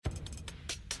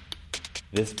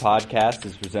This podcast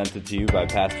is presented to you by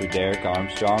Pastor Derek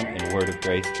Armstrong and Word of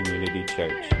Grace Community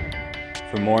Church.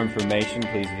 For more information,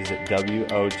 please visit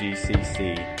wogcc.com.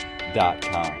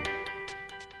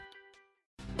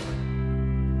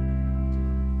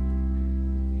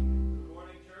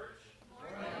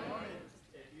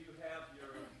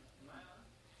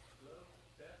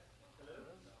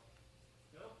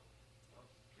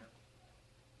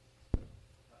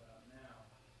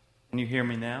 Can you hear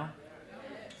me now?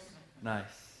 Yes. Nice.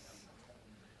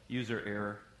 User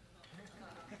error.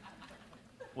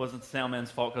 Wasn't the sound man's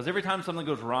fault, because every time something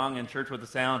goes wrong in church with the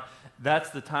sound,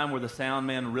 that's the time where the sound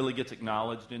man really gets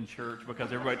acknowledged in church,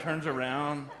 because everybody turns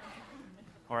around.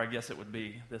 Or I guess it would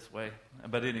be this way.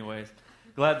 But anyways,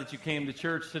 glad that you came to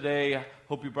church today.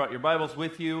 Hope you brought your Bibles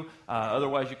with you.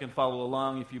 Otherwise, you can follow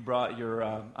along if you brought your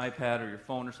iPad or your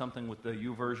phone or something with the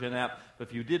YouVersion app. But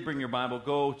if you did bring your Bible,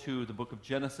 go to the book of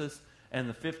Genesis and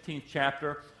the 15th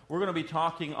chapter. We're going to be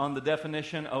talking on the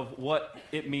definition of what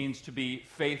it means to be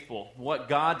faithful, what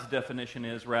God's definition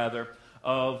is, rather,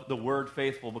 of the word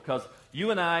faithful, because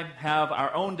you and I have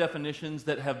our own definitions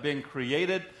that have been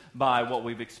created by what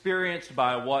we've experienced,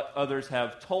 by what others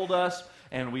have told us,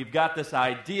 and we've got this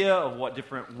idea of what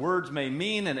different words may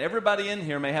mean, and everybody in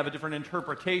here may have a different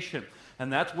interpretation.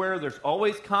 And that's where there's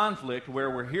always conflict, where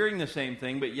we're hearing the same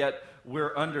thing, but yet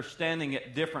we're understanding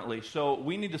it differently. So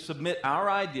we need to submit our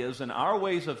ideas and our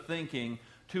ways of thinking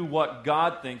to what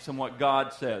God thinks and what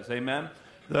God says. Amen?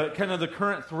 The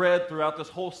current thread throughout this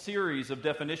whole series of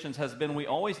definitions has been we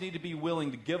always need to be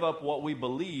willing to give up what we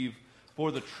believe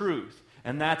for the truth.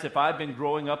 And that's if I've been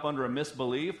growing up under a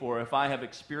misbelief, or if I have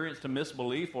experienced a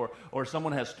misbelief, or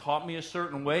someone has taught me a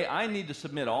certain way, I need to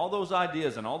submit all those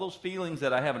ideas and all those feelings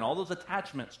that I have and all those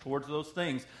attachments towards those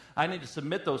things. I need to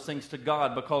submit those things to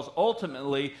God, because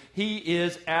ultimately He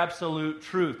is absolute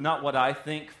truth, not what I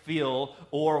think, feel,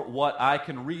 or what I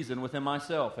can reason within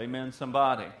myself. Amen,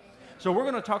 somebody. So we're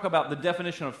going to talk about the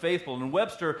definition of faithful, and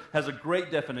Webster has a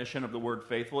great definition of the word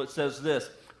faithful. It says this: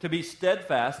 to be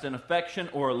steadfast in affection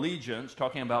or allegiance,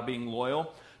 talking about being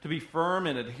loyal, to be firm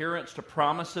in adherence to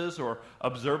promises or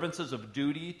observances of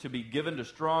duty, to be given to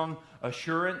strong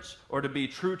assurance, or to be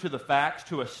true to the facts,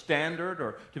 to a standard,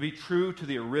 or to be true to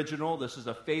the original. This is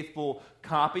a faithful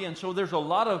copy. And so there's a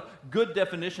lot of good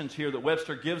definitions here that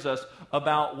Webster gives us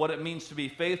about what it means to be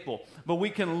faithful. But we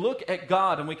can look at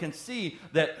God and we can see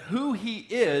that who He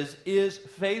is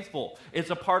faithful.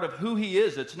 It's a part of who He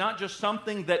is. It's not just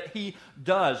something that He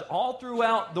does. All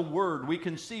throughout the Word, we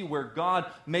can see where God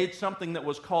made something that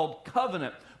was called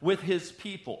covenant with His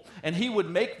people. And He would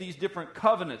make these different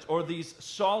covenants, or these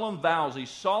solemn vows,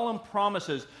 these solemn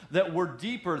promises that were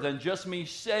deeper than just me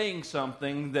saying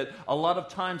something. That a lot of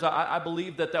times I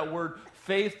believe that word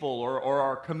faithful, or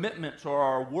our commitments, or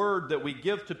our word that we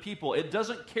give to people, it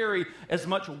doesn't carry as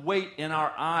much weight in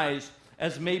our eyes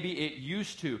as maybe it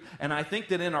used to. And I think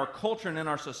that in our culture and in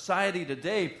our society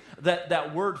today,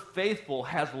 that word faithful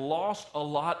has lost a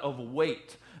lot of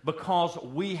weight, because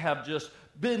we have just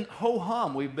been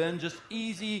ho-hum. We've been just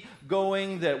easy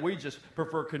going, that we just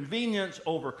prefer convenience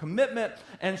over commitment.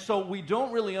 And so we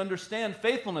don't really understand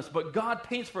faithfulness. But God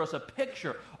paints for us a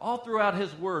picture all throughout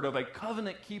His Word of a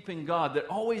covenant-keeping God that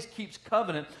always keeps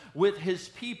covenant with His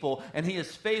people. And He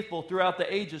is faithful throughout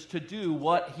the ages to do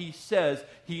what He says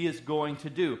He is going to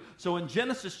do. So in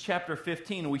Genesis chapter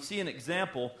 15, we see an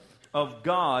example of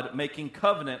God making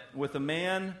covenant with a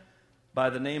man by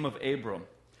the name of Abram.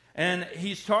 And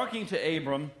He's talking to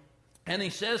Abram, and He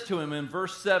says to him in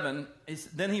verse 7,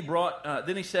 then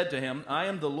he said to him, I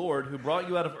am the Lord who brought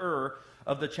you out of Ur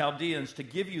of the Chaldeans to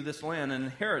give you this land and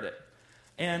inherit it.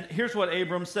 And here's what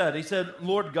Abram said. He said,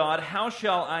 Lord God, how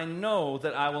shall I know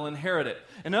that I will inherit it?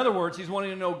 In other words, he's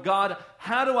wanting to know, God,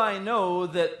 how do I know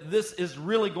that this is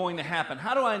really going to happen?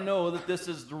 How do I know that this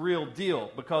is the real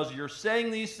deal? Because you're saying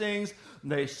these things,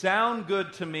 they sound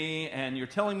good to me, and you're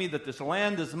telling me that this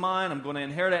land is mine, I'm going to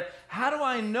inherit it. How do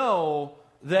I know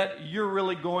that you're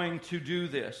really going to do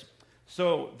this?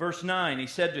 So, verse 9, he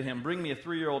said to him, bring me a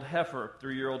 3-year-old heifer,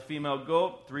 3-year-old female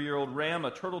goat, 3-year-old ram,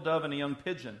 a turtle dove, and a young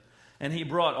pigeon. And he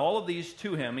brought all of these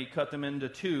to him. He cut them into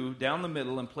two down the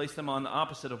middle and placed them on the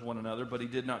opposite of one another, but he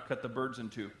did not cut the birds in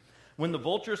two. When the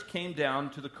vultures came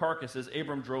down to the carcasses,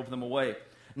 Abram drove them away.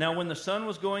 Now when the sun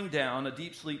was going down, a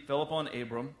deep sleep fell upon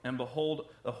Abram, and behold,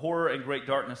 a horror and great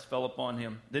darkness fell upon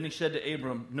him. Then he said to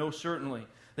Abram, know certainly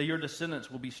that your descendants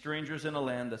will be strangers in a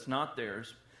land that's not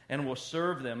theirs, and will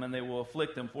serve them, and they will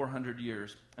afflict them 400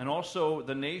 years. And also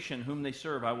the nation whom they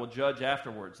serve I will judge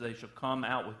afterwards. They shall come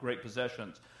out with great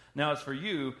possessions. Now as for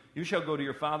you, you shall go to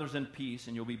your fathers in peace,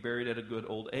 and you'll be buried at a good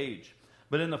old age.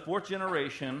 But in the fourth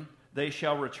generation they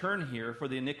shall return here, for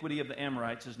the iniquity of the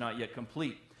Amorites is not yet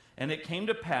complete. And it came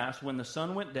to pass, when the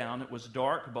sun went down, it was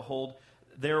dark, behold,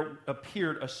 there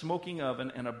appeared a smoking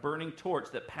oven and a burning torch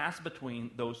that passed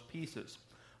between those pieces.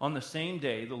 On the same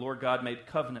day, the Lord God made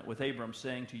covenant with Abram,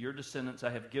 saying, to your descendants I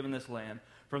have given this land,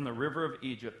 from the river of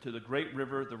Egypt to the great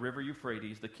river, the river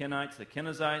Euphrates, the Kenites, the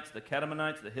Kenizzites, the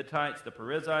Kadmonites, the Hittites, the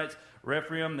Perizzites,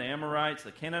 Rephaim, the Amorites,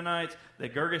 the Canaanites, the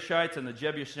Girgashites, and the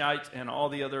Jebusites, and all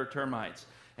the other termites.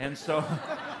 And so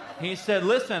he said,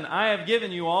 listen, I have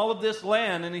given you all of this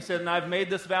land. And he said, and I've made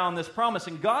this vow and this promise.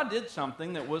 And God did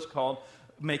something that was called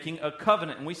making a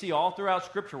covenant. And we see all throughout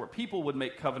Scripture where people would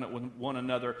make covenant with one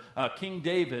another. King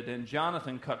David and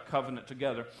Jonathan cut covenant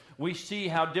together. We see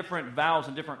how different vows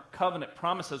and different covenant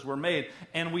promises were made.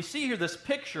 And we see here this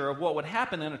picture of what would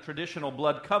happen in a traditional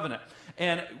blood covenant.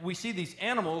 And we see these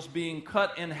animals being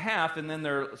cut in half and then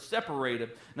they're separated.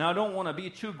 Now, I don't want to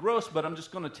be too gross, but I'm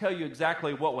just going to tell you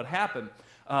exactly what would happen.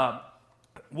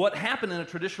 What happened in a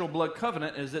traditional blood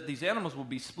covenant is that these animals would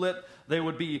be split. They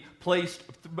would be placed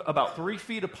about 3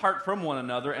 feet apart from one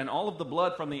another, and all of the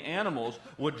blood from the animals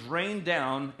would drain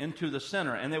down into the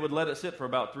center, and they would let it sit for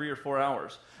about 3 or 4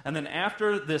 hours. And then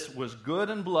after this was good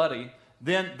and bloody,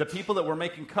 then the people that were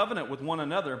making covenant with one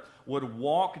another would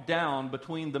walk down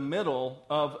between the middle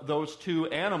of those two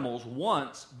animals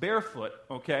once, barefoot,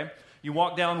 okay? You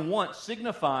walk down once,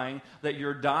 signifying that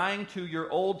you're dying to your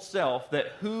old self, that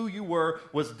who you were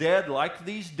was dead like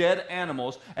these dead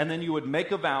animals, and then you would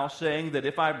make a vow saying that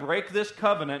if I break this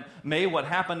covenant, may what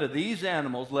happened to these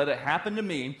animals, let it happen to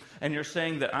me, and you're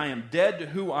saying that I am dead to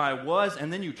who I was,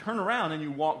 and then you turn around and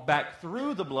you walk back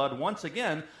through the blood once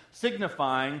again,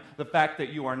 signifying the fact that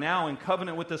you are now in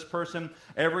covenant with this person.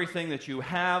 Everything that you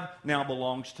have now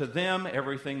belongs to them.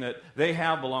 Everything that they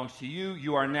have belongs to you.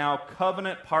 You are now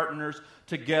covenant partners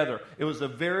together. It was a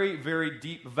very, very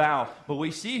deep vow. But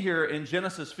we see here in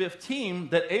Genesis 15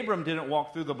 that Abram didn't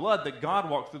walk through the blood, that God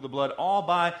walked through the blood all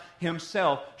by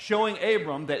himself, showing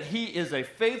Abram that he is a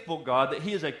faithful God, that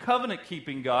he is a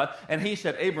covenant-keeping God. And he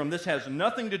said, Abram, this has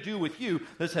nothing to do with you.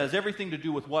 This has everything to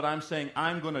do with what I'm saying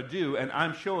I'm going to do, and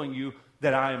I'm showing you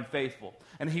that I am faithful.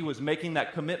 And he was making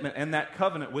that commitment and that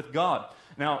covenant with God.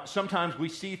 Now, sometimes we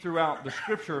see throughout the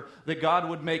Scripture that God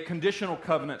would make conditional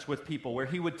covenants with people where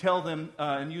he would tell them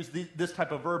and use this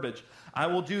type of verbiage, I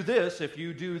will do this if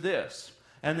you do this.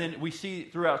 And then we see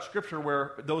throughout Scripture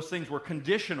where those things were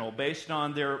conditional based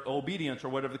on their obedience or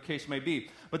whatever the case may be.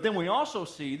 But then we also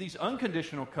see these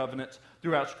unconditional covenants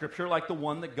throughout Scripture, like the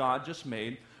one that God just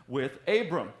made with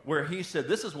Abram, where he said,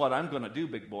 this is what I'm going to do,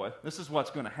 big boy. This is what's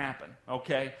going to happen,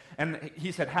 okay? And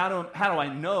he said, how do I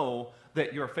know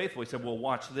that you're faithful? He said, well,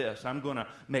 watch this. I'm going to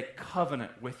make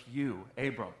covenant with you,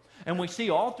 Abram. And we see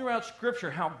all throughout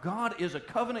Scripture how God is a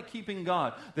covenant-keeping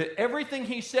God, that everything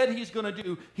he said he's going to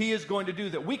do, he is going to do,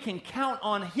 that we can count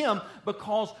on him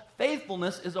because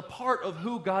faithfulness is a part of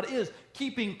who God is.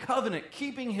 Keeping covenant,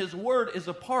 keeping his word is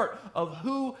a part of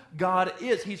who God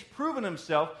is. He's proven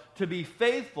himself to be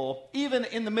faithful even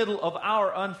in the middle of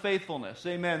our unfaithfulness.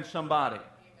 Amen, somebody.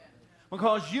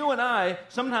 Because you and I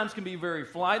sometimes can be very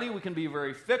flighty, we can be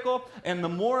very fickle, and the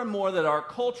more and more that our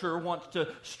culture wants to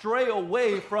stray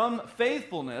away from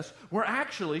faithfulness, we're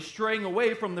actually straying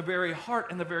away from the very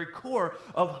heart and the very core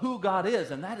of who God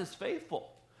is, and that is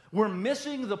faithful. We're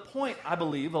missing the point, I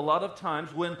believe, a lot of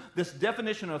times when this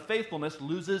definition of faithfulness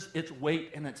loses its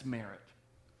weight and its merit.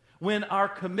 When our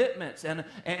commitments and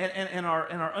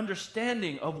our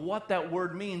understanding of what that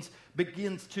word means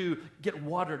begins to get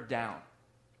watered down.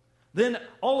 Then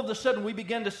all of a sudden we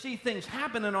begin to see things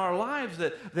happen in our lives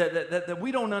that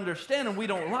we don't understand and we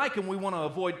don't like, and we want to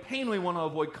avoid pain, we want to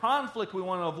avoid conflict, we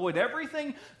want to avoid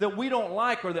everything that we don't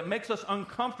like or that makes us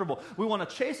uncomfortable. We want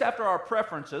to chase after our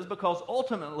preferences because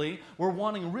ultimately we're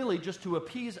wanting really just to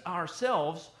appease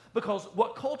ourselves, because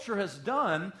what culture has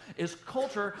done is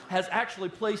culture has actually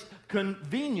placed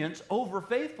convenience over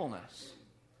faithfulness.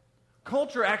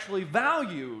 Culture actually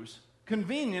values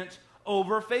convenience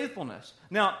over faithfulness.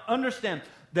 Now, understand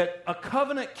that a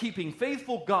covenant-keeping,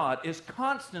 faithful God is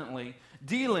constantly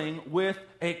dealing with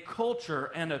a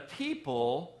culture and a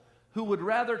people who would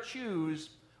rather choose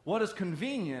what is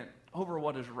convenient over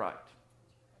what is right.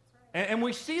 And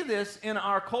we see this in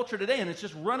our culture today, and it's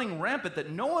just running rampant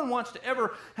that no one wants to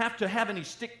ever have to have any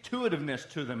stick-to-itiveness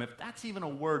to them, if that's even a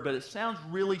word, but it sounds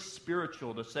really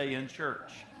spiritual to say in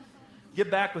church.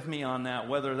 Get back with me on that,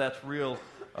 whether that's a real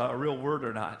word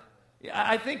or not.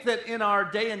 I think that in our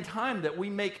day and time that we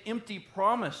make empty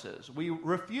promises. We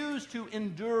refuse to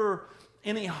endure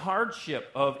any hardship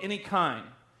of any kind.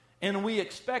 And we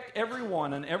expect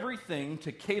everyone and everything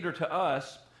to cater to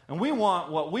us. And we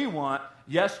want what we want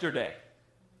yesterday.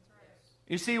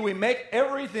 You see, we make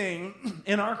everything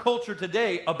in our culture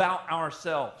today about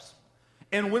ourselves.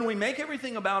 And when we make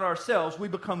everything about ourselves, we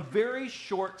become very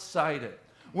short-sighted.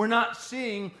 We're not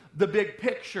seeing the big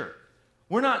picture.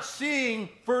 We're not seeing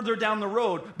further down the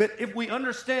road. But if we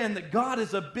understand that God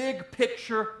is a big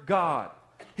picture God,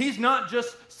 He's not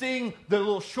just seeing the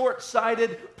little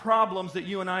short-sighted problems that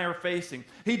you and I are facing.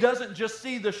 He doesn't just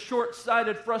see the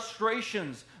short-sighted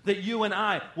frustrations that you and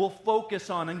I will focus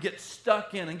on and get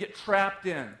stuck in and get trapped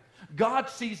in. God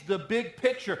sees the big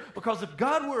picture, because if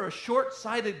God were a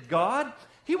short-sighted God,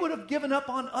 He would have given up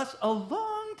on us a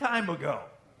long time ago.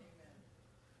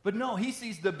 But no, He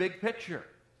sees the big picture.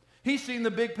 He's seen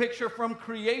the big picture from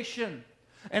creation.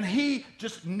 And He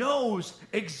just knows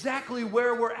exactly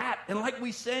where we're at. And like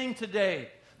we sang today,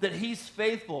 that He's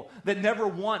faithful, that never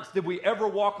once did we ever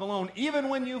walk alone, even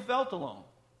when you felt alone.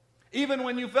 Even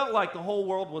when you felt like the whole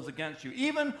world was against you.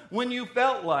 Even when you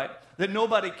felt like that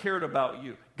nobody cared about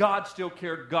you. God still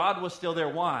cared. God was still there.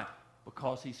 Why?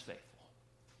 Because He's faithful.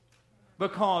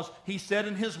 Because He said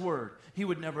in His Word, He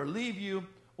would never leave you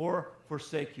or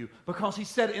forsake you. Because He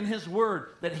said in His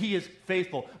Word that He is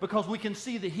faithful. Because we can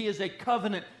see that He is a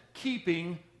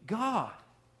covenant-keeping God.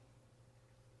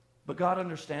 But God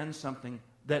understands something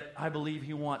that I believe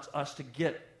He wants us to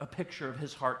get a picture of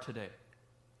His heart today.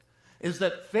 Is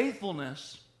that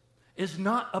faithfulness is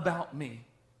not about me.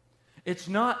 It's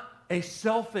not a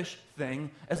selfish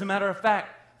thing. As a matter of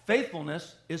fact,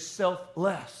 faithfulness is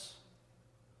selfless.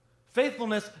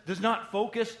 Faithfulness does not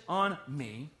focus on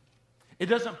me. It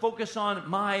doesn't focus on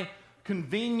my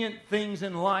convenient things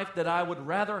in life that I would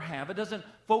rather have. It doesn't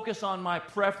focus on my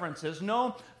preferences.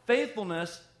 No,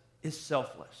 faithfulness is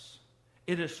selfless.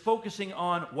 It is focusing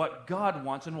on what God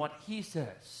wants and what He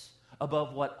says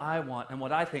above what I want and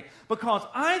what I think. Because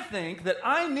I think that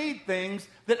I need things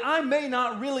that I may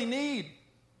not really need.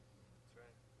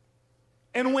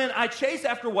 And when I chase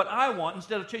after what I want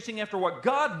instead of chasing after what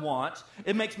God wants,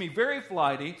 it makes me very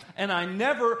flighty, and I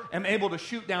never am able to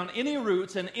shoot down any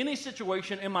roots in any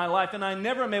situation in my life, and I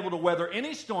never am able to weather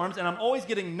any storms, and I'm always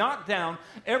getting knocked down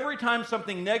every time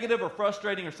something negative or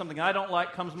frustrating or something I don't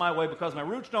like comes my way, because my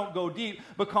roots don't go deep,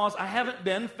 because I haven't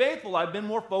been faithful. I've been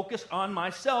more focused on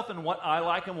myself and what I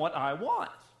like and what I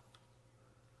want.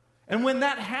 And when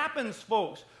that happens,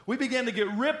 folks, we begin to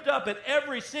get ripped up at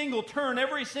every single turn,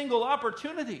 every single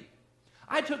opportunity.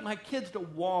 I took my kids to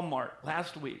Walmart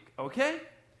last week, okay?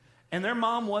 And their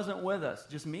mom wasn't with us,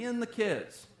 just me and the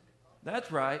kids.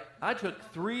 That's right. I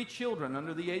took 3 children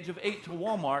under the age of 8 to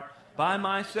Walmart by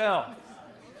myself.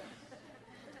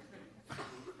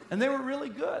 And they were really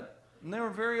good. And they were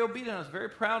very obedient. I was very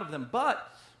proud of them.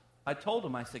 But I told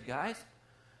them, I said, guys,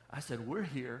 we're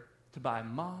here to buy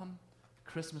Mom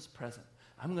Christmas present.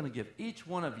 I'm going to give each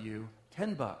one of you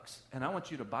 $10, and I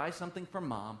want you to buy something for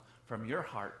Mom from your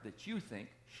heart that you think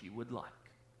she would like.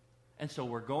 And so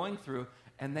we're going through,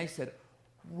 and they said,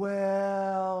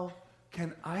 well,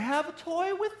 can I have a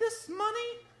toy with this money?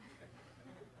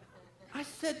 I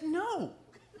said, no.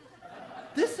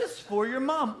 This is for your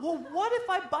mom. Well, what if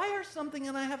I buy her something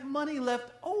and I have money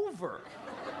left over?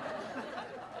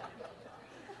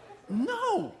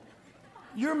 No.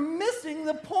 You're missing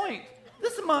the point.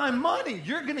 This is my money.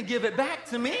 You're going to give it back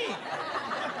to me.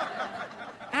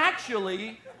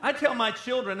 Actually, I tell my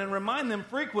children and remind them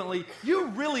frequently, you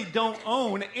really don't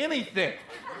own anything.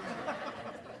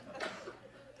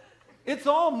 It's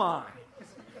all mine.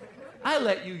 I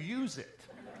let you use it.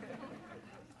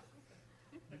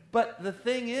 But the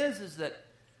thing is that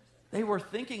they were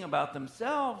thinking about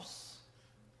themselves,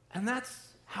 and that's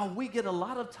how we get a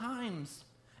lot of times.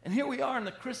 And here we are in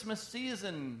the Christmas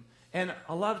season, and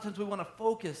a lot of times we want to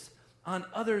focus on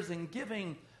others and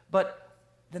giving, but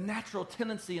the natural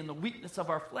tendency and the weakness of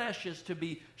our flesh is to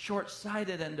be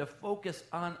short-sighted and to focus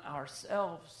on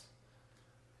ourselves,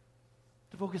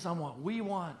 to focus on what we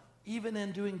want. Even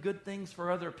in doing good things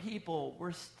for other people,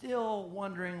 we're still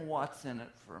wondering what's in it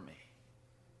for me.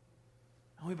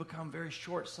 And we become very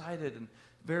short-sighted and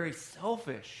very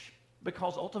selfish,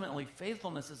 because ultimately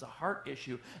faithfulness is a heart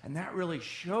issue, and that really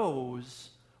shows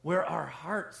where our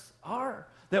hearts are,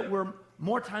 that we're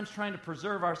more times trying to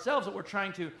preserve ourselves, that we're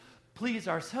trying to please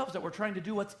ourselves, that we're trying to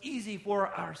do what's easy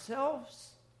for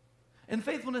ourselves. And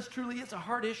faithfulness truly is a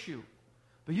heart issue.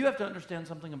 But you have to understand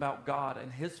something about God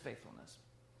and His faithfulness,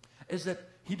 is that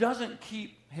He doesn't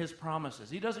keep His promises.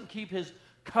 He doesn't keep His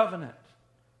covenant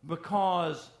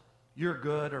because you're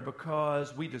good or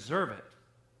because we deserve it.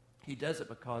 He does it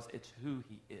because it's who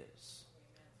He is.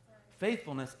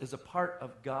 Faithfulness is a part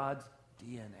of God's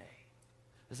DNA.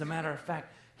 As a matter of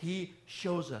fact, He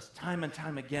shows us time and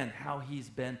time again how He's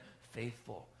been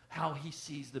faithful, how he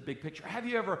sees the big picture. Have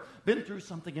you ever been through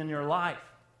something in your life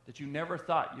that you never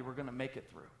thought you were going to make it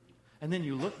through? And then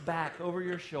you look back over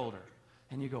your shoulder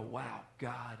and you go, wow,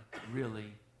 God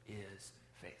really is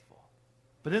faithful.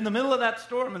 But in the middle of that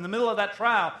storm, in the middle of that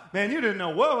trial, man, you didn't know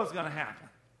what was going to happen.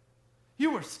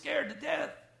 You were scared to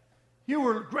death. You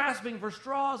were grasping for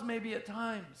straws maybe at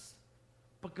times.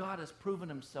 But God has proven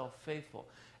himself faithful.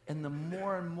 And the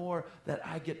more and more that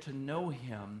I get to know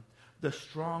him, the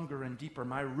stronger and deeper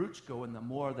my roots go, and the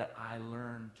more that I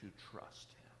learn to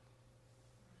trust him.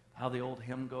 How the old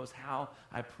hymn goes, how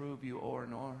I prove you o'er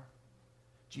and o'er.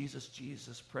 Jesus,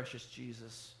 Jesus, precious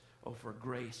Jesus, oh, for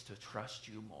grace to trust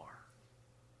you more.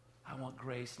 I want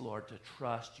grace, Lord, to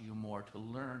trust you more, to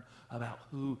learn about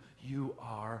who you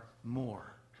are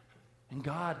more. And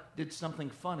God did something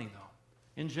funny,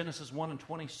 though. In Genesis 1 and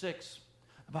 26,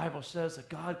 the Bible says that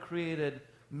God created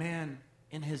man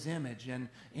in his image and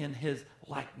in his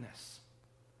likeness.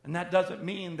 And that doesn't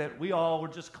mean that we all were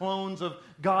just clones of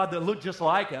God that looked just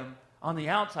like him on the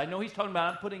outside. No, he's talking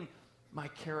about I'm putting my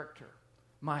character,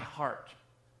 my heart.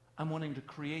 I'm wanting to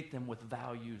create them with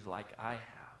values like I have.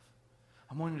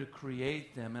 I'm wanting to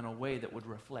create them in a way that would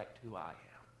reflect who I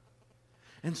am.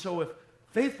 And so if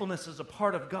faithfulness is a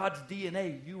part of God's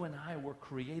DNA, you and I were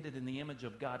created in the image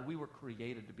of God. We were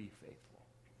created to be faithful.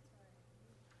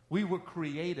 We were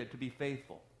created to be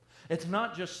faithful. It's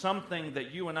not just something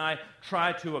that you and I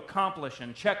try to accomplish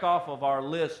and check off of our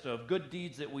list of good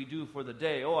deeds that we do for the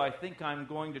day. Oh, I think I'm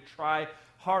going to try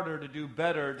harder to do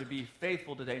better, to be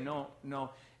faithful today. No.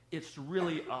 It's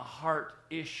really a heart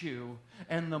issue.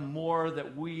 And the more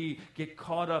that we get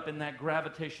caught up in that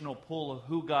gravitational pull of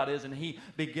who God is, and he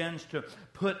begins to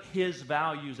put his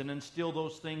values and instill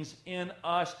those things in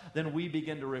us, then we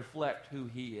begin to reflect who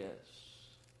he is.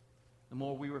 The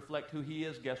more we reflect who he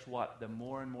is, guess what? The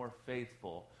more and more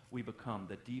faithful we become.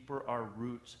 The deeper our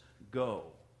roots go,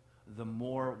 the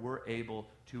more we're able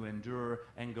to endure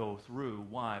and go through.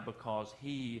 Why? Because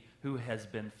he who has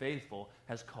been faithful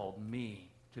has called me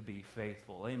to be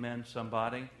faithful. Amen,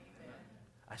 somebody? Amen.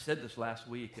 I said this last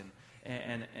week,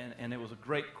 and it was a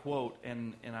great quote,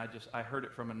 and I heard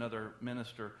it from another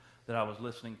minister that I was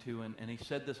listening to, and he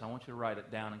said this. I want you to write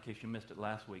it down in case you missed it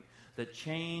last week. That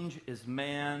change is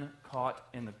man caught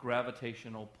in the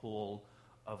gravitational pull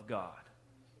of God.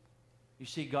 You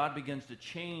see, God begins to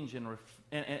change and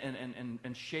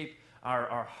shape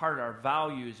our heart, our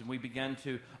values, and we begin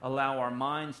to allow our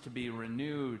minds to be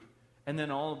renewed. And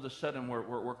then all of a sudden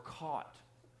we're caught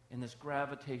in this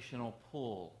gravitational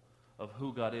pull of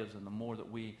who God is. And the more that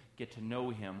we get to know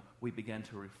him, we begin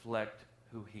to reflect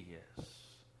who he is.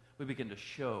 We begin to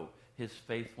show his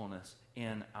faithfulness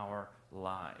in our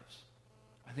lives.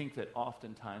 I think that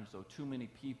oftentimes, though, too many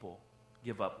people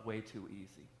give up way too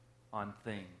easy on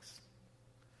things.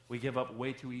 We give up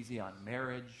way too easy on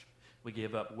marriage. We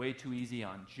give up way too easy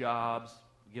on jobs.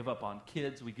 We give up on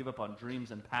kids. We give up on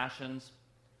dreams and passions.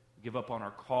 We give up on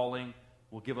our calling.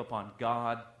 We'll give up on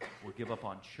God. We'll give up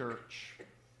on church.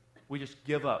 We just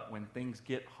give up when things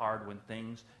get hard, when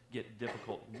things get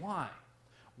difficult. Why?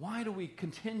 Why do we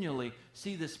continually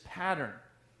see this pattern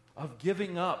of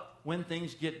giving up when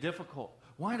things get difficult?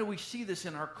 Why do we see this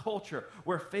in our culture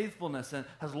where faithfulness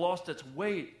has lost its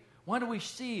weight? Why do we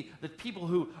see that people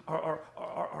who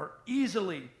are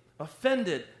easily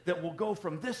offended that will go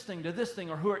from this thing to this thing,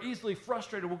 or who are easily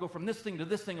frustrated will go from this thing to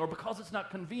this thing, or because it's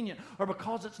not convenient, or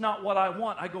because it's not what I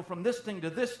want, I go from this thing to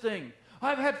this thing.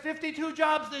 I've had 52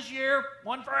 jobs this year,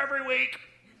 one for every week.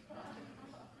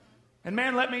 And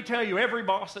man, let me tell you, every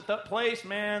boss at that place,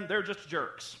 man, they're just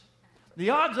jerks.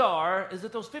 The odds are is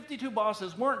that those 52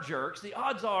 bosses weren't jerks. The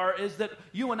odds are is that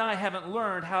you and I haven't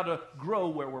learned how to grow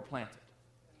where we're planted.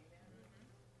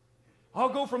 I'll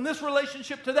go from this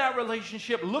relationship to that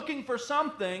relationship looking for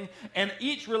something, and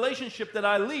each relationship that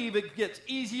I leave, it gets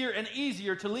easier and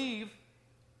easier to leave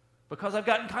because I've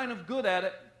gotten kind of good at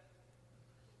it.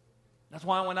 That's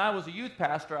why when I was a youth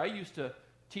pastor, I used to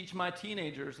teach my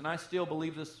teenagers, and I still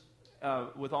believe this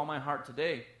with all my heart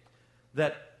today,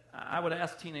 that I would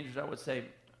ask teenagers, I would say,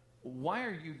 why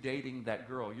are you dating that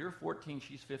girl? You're 14,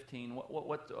 she's 15,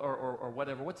 or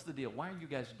whatever. What's the deal? Why are you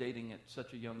guys dating at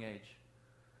such a young age?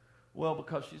 Well,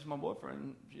 because she's my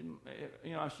boyfriend.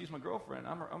 She's my girlfriend.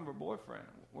 I'm her boyfriend.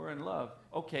 We're in love.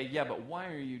 Okay, yeah, but why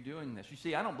are you doing this? You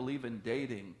see, I don't believe in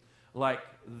dating like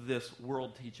this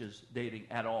world teaches dating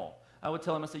at all. I would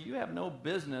tell him, I say, you have no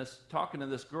business talking to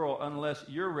this girl unless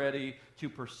you're ready to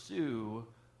pursue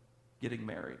getting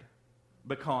married.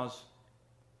 Because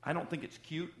I don't think it's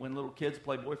cute when little kids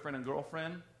play boyfriend and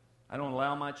girlfriend. I don't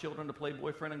allow my children to play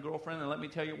boyfriend and girlfriend, and let me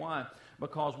tell you why.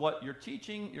 Because what you're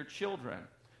teaching your children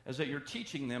is that you're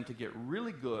teaching them to get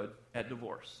really good at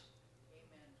divorce.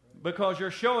 Because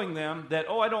you're showing them that,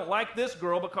 oh, I don't like this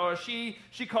girl because she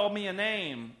called me a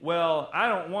name. Well, I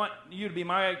don't want you to be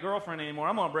my girlfriend anymore.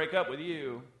 I'm going to break up with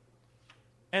you.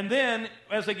 And then,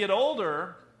 as they get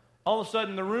older, all of a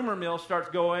sudden the rumor mill starts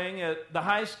going at the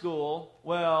high school.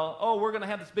 Well, oh, we're going to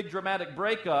have this big dramatic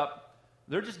breakup.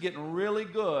 They're just getting really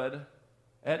good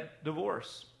at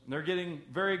divorce. They're getting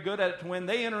very good at it to when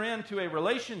they enter into a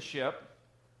relationship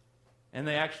and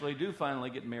they actually do finally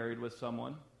get married with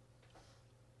someone.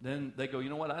 Then they go, you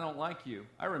know what, I don't like you.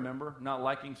 I remember not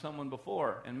liking someone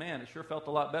before, and man, it sure felt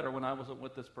a lot better when I wasn't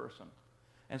with this person.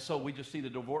 And so we just see the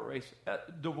divorce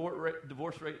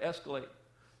rate escalate.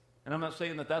 And I'm not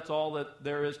saying that that's all that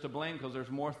there is to blame, because there's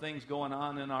more things going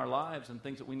on in our lives and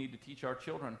things that we need to teach our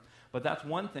children. But that's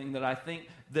one thing that I think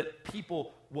that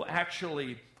people will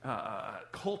actually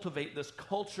cultivate this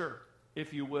culture,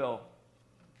 if you will,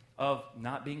 of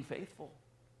not being faithful.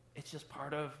 It's just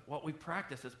part of what we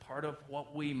practice. It's part of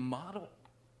what we model.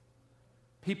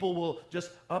 People will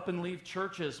just up and leave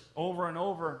churches over and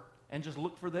over and just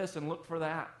look for this and look for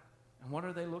that. And what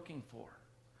are they looking for?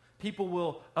 People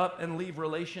will up and leave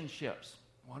relationships.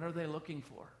 What are they looking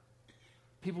for?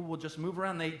 People will just move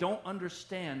around. They don't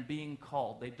understand being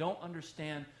called. They don't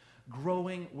understand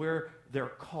growing where they're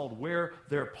called, where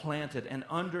they're planted, and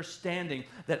understanding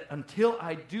that until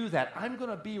I do that, I'm going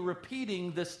to be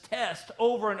repeating this test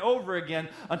over and over again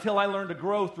until I learn to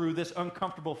grow through this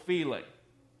uncomfortable feeling.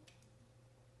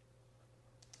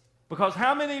 Because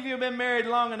how many of you have been married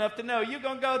long enough to know you're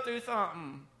going to go through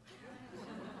something?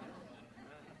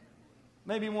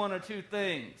 Maybe one or two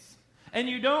things. And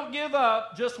you don't give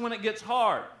up just when it gets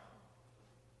hard.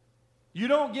 You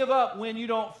don't give up when you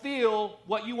don't feel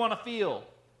what you want to feel.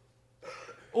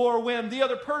 Or when the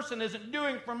other person isn't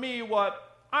doing for me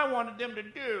what I wanted them to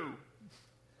do.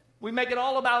 We make it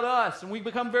all about us, and we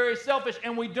become very selfish,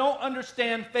 and we don't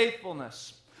understand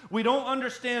faithfulness. We don't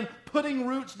understand putting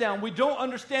roots down. We don't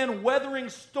understand weathering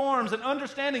storms and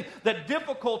understanding that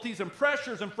difficulties and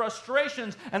pressures and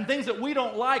frustrations and things that we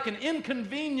don't like and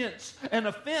inconvenience and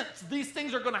offense, these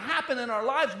things are going to happen in our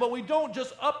lives, but we don't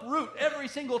just uproot every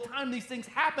single time these things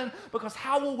happen, because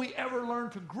how will we ever learn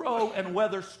to grow and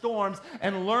weather storms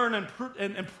and learn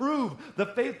and improve the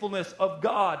faithfulness of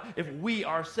God if we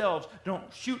ourselves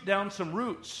don't shoot down some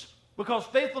roots? Because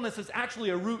faithfulness is actually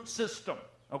a root system,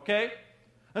 okay?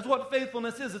 That's what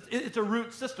faithfulness is. It's a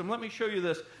root system. Let me show you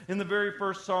this in the very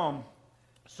first Psalm.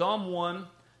 Psalm 1,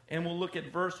 and we'll look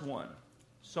at verse 1.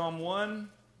 Psalm 1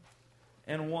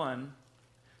 and 1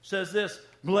 says this: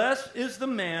 Blessed is the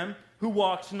man who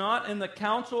walks not in the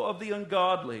counsel of the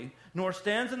ungodly, nor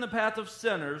stands in the path of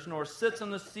sinners, nor sits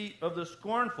in the seat of the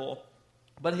scornful,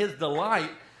 but his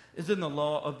delight is in the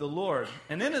law of the Lord.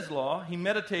 And in his law he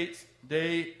meditates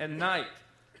day and night.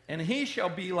 And he shall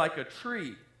be like a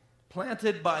tree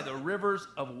planted by the rivers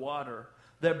of water,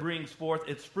 that brings forth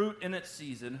its fruit in its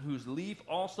season, whose leaf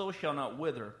also shall not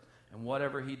wither, and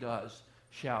whatever he does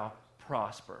shall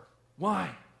prosper. Why?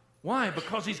 Why?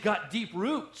 Because he's got deep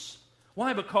roots.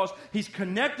 Why? Because he's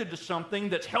connected to something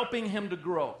that's helping him to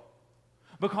grow.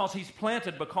 Because he's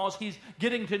planted, because he's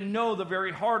getting to know the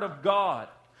very heart of God.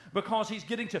 Because he's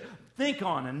getting to think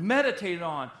on and meditate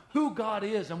on who God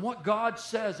is and what God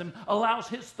says, and allows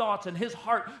his thoughts and his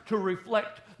heart to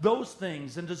reflect those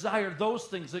things and desire those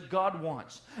things that God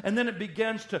wants. And then it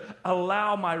begins to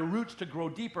allow my roots to grow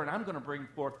deeper, and I'm going to bring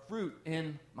forth fruit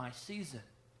in my season.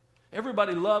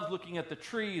 Everybody loves looking at the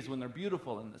trees when they're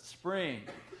beautiful in the spring,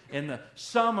 in the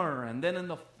summer, and then in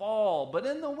the fall. But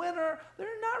in the winter,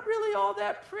 they're not really all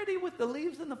that pretty with the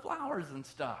leaves and the flowers and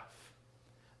stuff.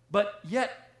 But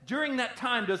yet, during that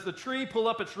time, does the tree pull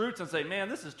up its roots and say, man,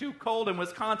 this is too cold in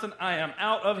Wisconsin. I am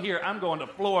out of here. I'm going to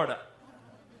Florida.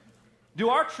 Do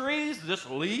our trees just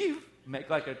leave? Make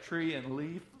like a tree and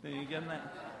leaf? Are you getting that?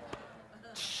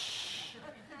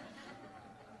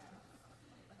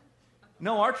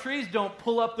 No, our trees don't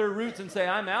pull up their roots and say,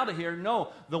 I'm out of here. No,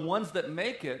 the ones that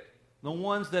make it, the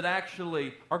ones that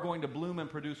actually are going to bloom and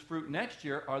produce fruit next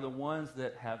year, are the ones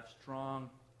that have strong,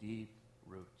 deep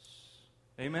roots.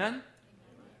 Amen?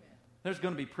 There's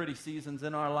going to be pretty seasons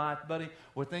in our life, buddy,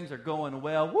 where things are going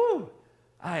well. Woo!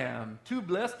 I am too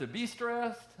blessed to be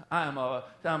stressed. I'm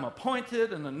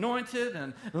appointed and anointed,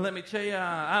 and let me tell you,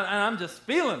 I'm just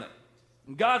feeling it.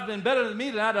 And God's been better to me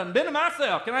than I've done been to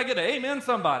myself. Can I get an amen,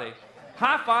 somebody?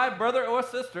 High five, brother or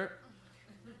sister.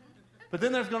 But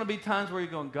then there's going to be times where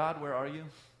you're going, God, where are you?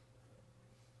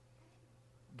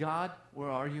 God,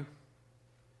 where are you?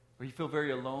 Or you feel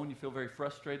very alone, you feel very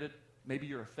frustrated. Maybe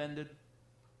you're offended.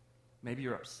 Maybe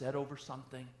you're upset over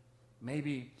something.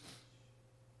 Maybe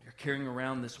You're carrying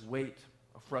around this weight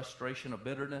of frustration, of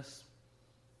bitterness.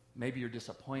 Maybe you're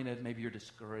disappointed. Maybe you're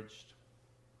discouraged.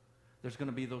 There's going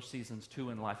to be those seasons too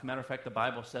in life. Matter of fact, the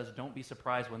Bible says don't be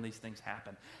surprised when these things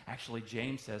happen. Actually,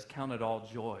 James says count it all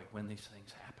joy when these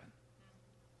things happen.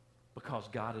 Because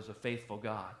God is a faithful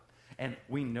God. And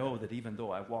we know that even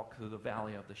though I walk through the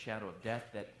valley of the shadow of death,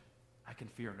 that I can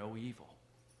fear no evil.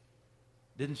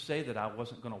 Didn't say that I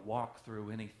wasn't going to walk through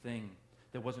anything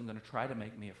that wasn't going to try to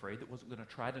make me afraid, that wasn't going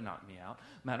to try to knock me out.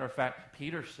 Matter of fact,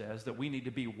 Peter says that we need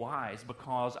to be wise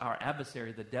because our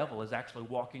adversary, the devil, is actually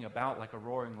walking about like a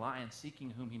roaring lion, seeking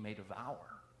whom he may devour.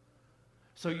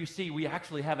 So you see, we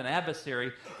actually have an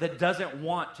adversary that doesn't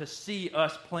want to see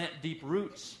us plant deep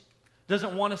roots,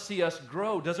 doesn't want to see us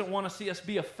grow, doesn't want to see us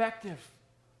be effective,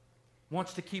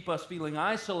 wants to keep us feeling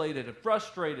isolated and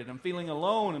frustrated and feeling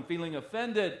alone and feeling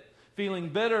offended, feeling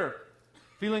bitter,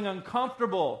 feeling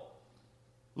uncomfortable,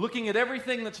 looking at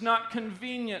everything that's not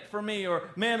convenient for me, or,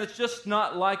 man, it's just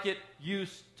not like it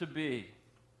used to be.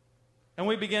 And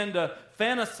we begin to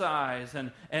fantasize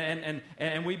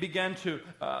and we begin to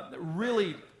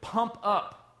really pump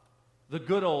up the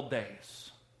good old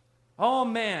days. Oh,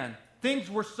 man,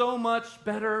 things were so much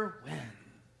better when.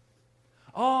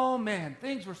 Oh, man,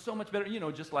 things were so much better. You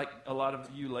know, just like a lot of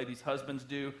you ladies' husbands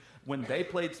do. When they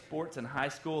played sports in high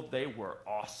school, they were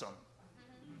awesome.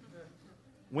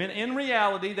 When in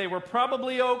reality, they were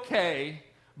probably okay,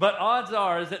 but odds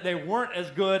are is that they weren't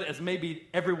as good as maybe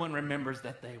everyone remembers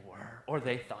that they were, or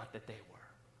they thought that they were.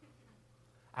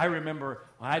 I remember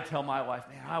when I tell my wife,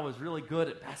 man, I was really good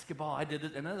at basketball. I did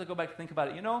this. And then I go back to think about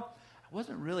it. You know, I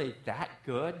wasn't really that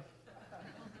good.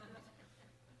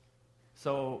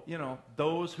 So, you know,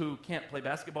 those who can't play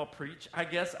basketball preach, I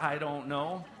guess. I don't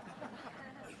know.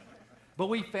 But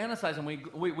we fantasize and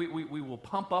we will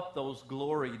pump up those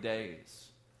glory days.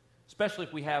 Especially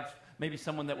if we have maybe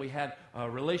someone that we had a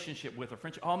relationship with or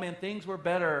friendship. Oh, man, things were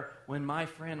better when my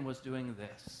friend was doing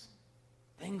this.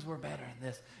 Things were better in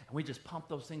this. And we just pump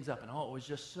those things up. And, oh, it was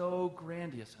just so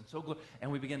grandiose and so good.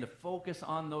 And we begin to focus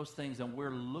on those things. And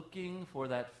we're looking for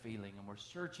that feeling. And we're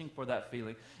searching for that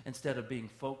feeling instead of being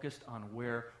focused on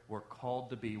where we're called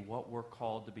to be, what we're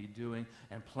called to be doing,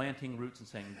 and planting roots and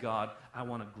saying, God, I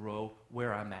want to grow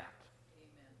where I'm at.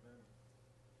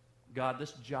 God,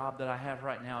 this job that I have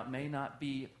right now, it may not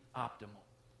be optimal.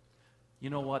 You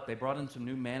know what? They brought in some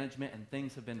new management and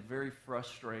things have been very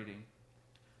frustrating.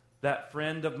 That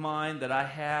friend of mine that I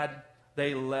had,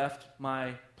 they left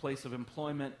my place of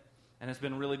employment and it's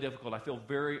been really difficult. I feel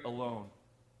very alone.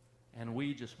 And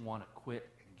we just want to quit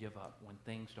and give up when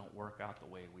things don't work out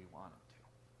the way we want it to.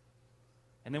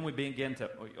 And then we begin to,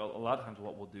 a lot of times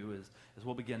what we'll do is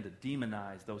we'll begin to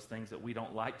demonize those things that we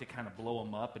don't like, to kind of blow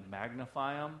them up and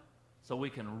magnify them. So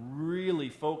we can really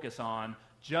focus on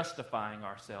justifying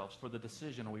ourselves for the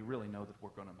decision we really know that we're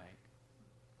going to make.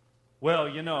 Well,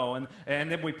 you know, and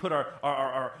then we put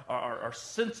our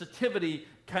sensitivity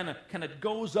kind of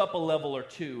goes up a level or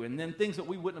two. And then things that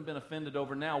we wouldn't have been offended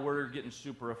over now, we're getting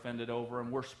super offended over.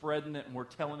 And we're spreading it and we're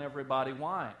telling everybody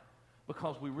why.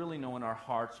 Because we really know in our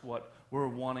hearts what we're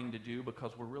wanting to do,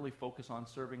 because we're really focused on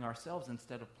serving ourselves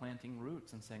instead of planting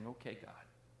roots and saying, okay, God,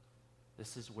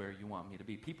 this is where you want me to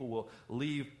be. People will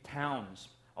leave towns.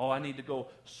 Oh, I need to go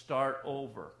start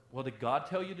over. Well, did God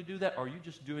tell you to do that? Or are you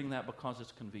just doing that because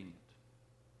it's convenient?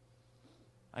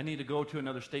 I need to go to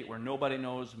another state where nobody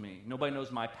knows me. Nobody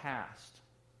knows my past.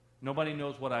 Nobody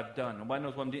knows what I've done. Nobody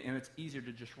knows what I'm doing. And it's easier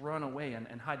to just run away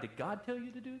and hide. Did God tell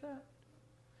you to do that?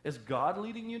 Is God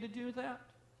leading you to do that?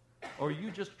 Or are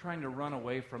you just trying to run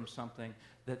away from something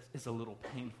that is a little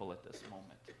painful at this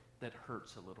moment, that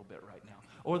hurts a little bit right now,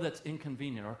 or that's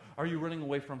inconvenient? Or are you running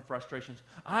away from frustrations?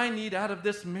 I need out of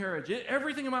this marriage.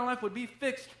 Everything in my life would be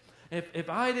fixed if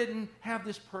I didn't have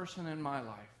this person in my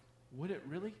life. Would it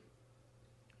really?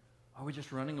 Are we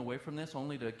just running away from this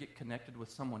only to get connected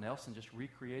with someone else and just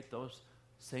recreate those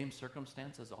same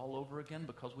circumstances all over again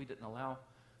because we didn't allow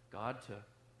God to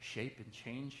shape and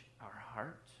change our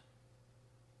heart?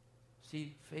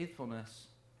 See, faithfulness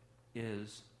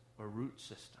is a root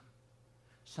system.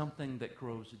 Something that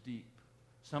grows deep,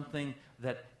 something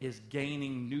that is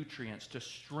gaining nutrients to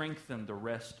strengthen the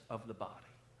rest of the body.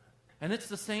 And it's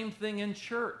the same thing in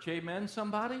church. Amen,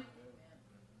 somebody? Amen.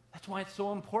 That's why it's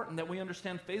so important that we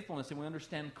understand faithfulness and we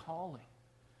understand calling.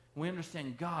 We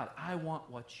understand, God, I want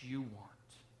what you want.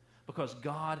 Because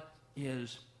God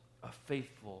is a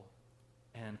faithful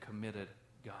and committed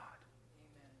God.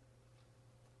 Amen.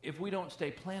 If we don't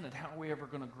stay planted, how are we ever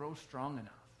going to grow strong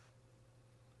enough?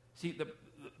 See,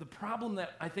 the problem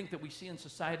that I think that we see in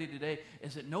society today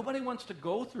is that nobody wants to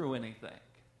go through anything.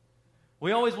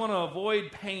 We always want to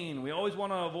avoid pain. We always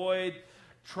want to avoid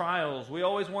trials. We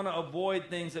always want to avoid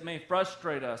things that may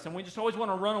frustrate us. And we just always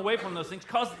want to run away from those things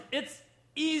because it's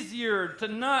easier to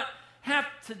not have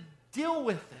to deal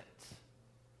with it.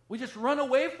 We just run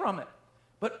away from it.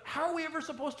 But how are we ever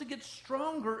supposed to get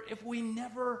stronger if we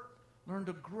never learn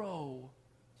to grow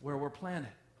where we're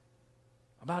planted?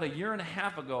 About a year and a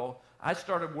half ago, I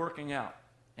started working out.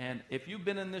 And if you've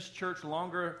been in this church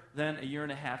longer than a year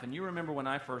and a half, and you remember when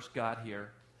I first got here,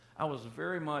 I was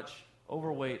very much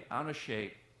overweight, out of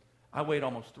shape. I weighed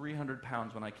almost 300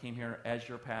 pounds when I came here as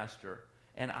your pastor.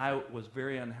 And I was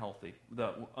very unhealthy,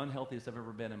 the unhealthiest I've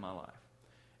ever been in my life.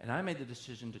 And I made the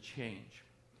decision to change.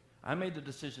 I made the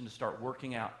decision to start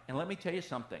working out. And let me tell you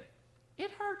something.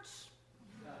 It hurts.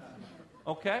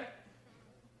 Okay?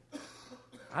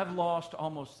 I've lost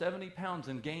almost 70 pounds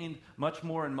and gained much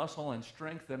more in muscle and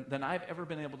strength than I've ever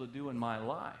been able to do in my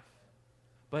life.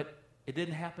 But it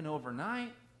didn't happen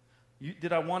overnight.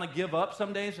 Did I want to give up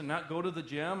some days and not go to the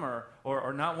gym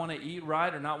or not want to eat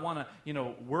right or not want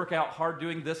to, work out hard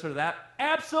doing this or that?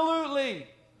 Absolutely.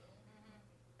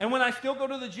 And when I still go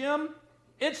to the gym,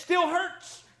 it still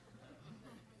hurts.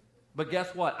 But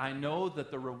guess what? I know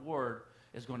that the reward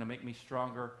is going to make me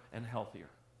stronger and healthier.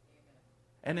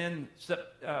 And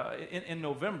in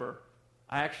November,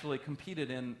 I actually competed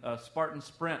in a Spartan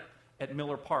Sprint at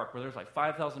Miller Park, where there's like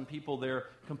 5,000 people there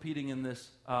competing in this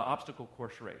obstacle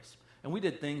course race. And we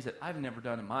did things that I've never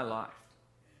done in my life.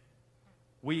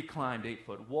 We climbed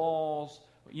 8-foot walls.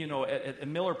 At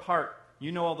Miller Park,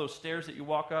 all those stairs that you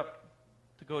walk up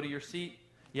to go to your seat?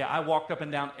 Yeah, I walked up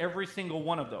and down every single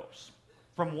one of those,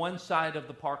 from one side of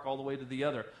the park all the way to the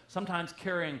other, sometimes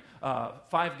carrying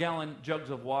 5-gallon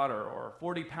jugs of water or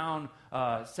 40-pound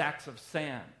sacks of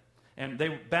sand. And they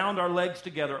bound our legs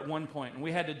together at one point, and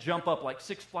we had to jump up like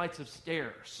 6 flights of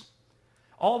stairs.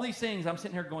 All these things, I'm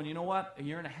sitting here going, you know what? A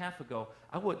year and a half ago,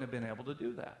 I wouldn't have been able to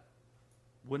do that.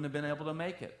 Wouldn't have been able to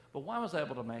make it. But why was I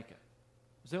able to make it?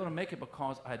 I was able to make it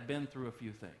because I'd been through a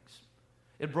few things.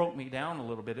 It broke me down a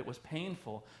little bit. It was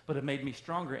painful, but it made me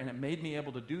stronger, and it made me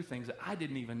able to do things that I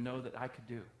didn't even know that I could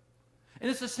do. And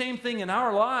it's the same thing in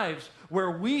our lives where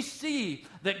we see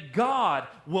that God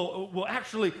will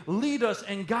actually lead us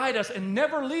and guide us and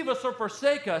never leave us or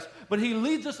forsake us, but He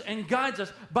leads us and guides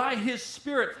us by His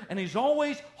Spirit, and He's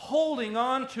always holding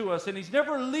on to us, and He's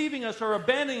never leaving us or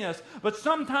abandoning us. But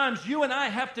sometimes you and I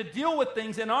have to deal with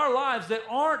things in our lives that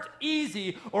aren't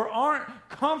easy or aren't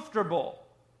comfortable.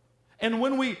 And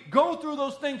when we go through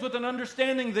those things with an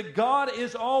understanding that God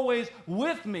is always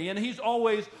with me and He's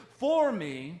always for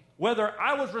me, whether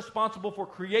I was responsible for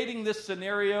creating this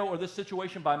scenario or this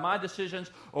situation by my decisions,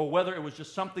 or whether it was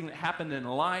just something that happened in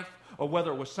life, or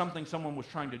whether it was something someone was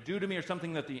trying to do to me, or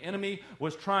something that the enemy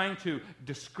was trying to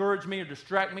discourage me or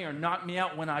distract me or knock me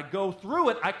out, when I go through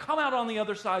it, I come out on the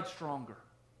other side stronger.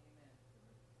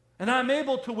 And I'm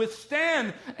able to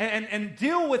withstand and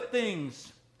deal with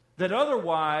things that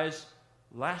otherwise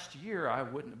last year I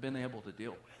wouldn't have been able to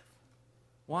deal with.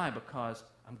 Why? Because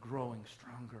I'm growing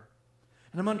stronger.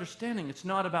 And I'm understanding it's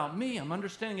not about me. I'm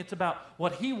understanding it's about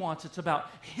what He wants. It's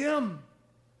about Him.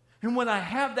 And when I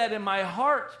have that in my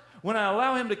heart, when I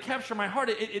allow Him to capture my heart,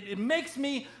 it makes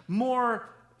me more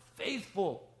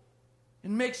faithful. It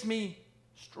makes me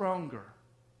stronger.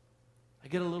 I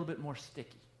get a little bit more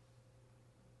sticky.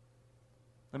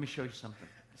 Let me show you something.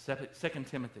 2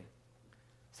 Timothy.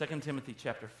 2 Timothy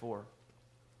chapter 4.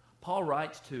 Paul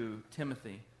writes to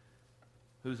Timothy,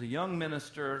 who's a young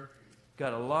minister,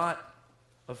 got a lot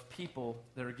of people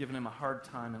that are giving him a hard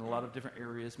time in a lot of different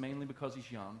areas, mainly because he's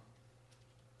young.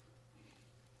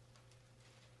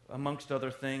 Amongst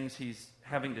other things, he's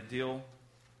having to deal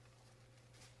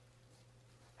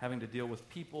with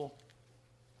people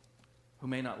who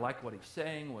may not like what he's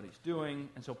saying, what he's doing.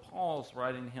 And so Paul's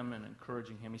writing to him and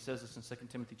encouraging him. He says this in 2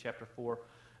 Timothy chapter 4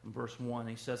 and verse 1.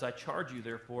 He says, I charge you,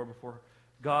 therefore, before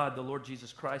God, the Lord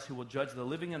Jesus Christ, who will judge the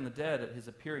living and the dead at His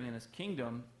appearing in His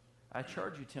kingdom, I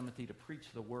charge you, Timothy, to preach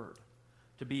the word,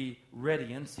 to be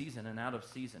ready in season and out of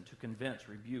season, to convince,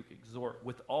 rebuke, exhort,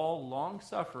 with all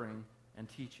long-suffering and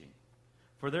teaching.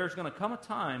 For there's going to come a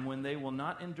time when they will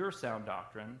not endure sound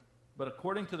doctrine, but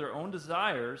according to their own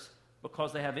desires,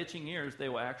 because they have itching ears, they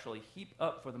will actually heap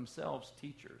up for themselves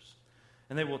teachers.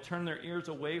 And they will turn their ears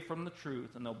away from the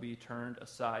truth, and they'll be turned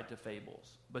aside to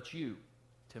fables. But you,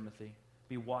 Timothy,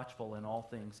 be watchful in all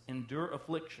things. Endure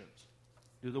afflictions.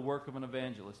 Do the work of an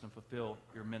evangelist and fulfill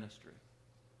your ministry.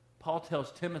 Paul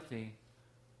tells Timothy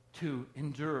to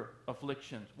endure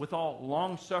afflictions with all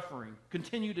long suffering.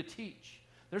 Continue to teach.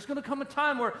 There's going to come a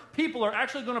time where people are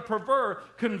actually going to prefer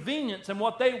convenience and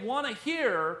what they want to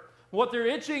hear what their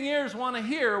itching ears want to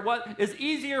hear, what is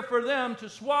easier for them to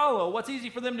swallow, what's easy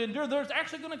for them to endure, there's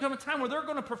actually going to come a time where they're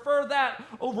going to prefer that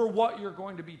over what you're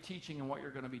going to be teaching and what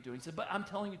you're going to be doing. He said, but I'm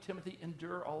telling you, Timothy,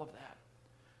 endure all of that.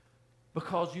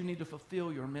 Because you need to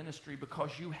fulfill your ministry,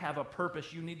 because you have a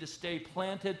purpose. You need to stay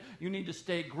planted. You need to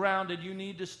stay grounded. You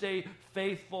need to stay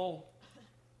faithful.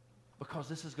 Because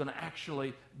this is going to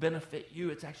actually benefit you.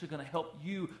 It's actually going to help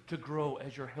you to grow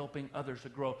as you're helping others to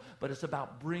grow. But it's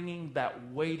about bringing that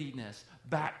weightiness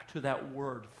back to that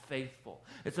word, faithful.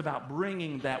 It's about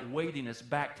bringing that weightiness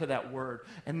back to that word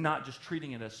and not just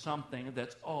treating it as something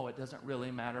that's, oh, it doesn't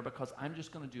really matter because I'm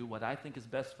just going to do what I think is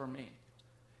best for me.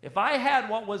 If I had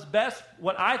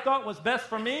what I thought was best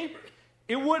for me,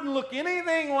 it wouldn't look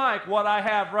anything like what I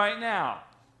have right now.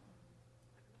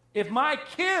 If my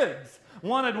kids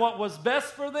wanted what was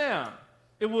best for them,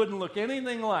 it wouldn't look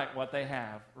anything like what they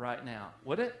have right now,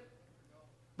 would it?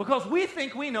 Because we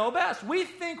think we know best. We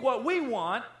think what we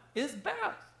want is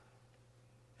best.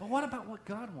 But what about what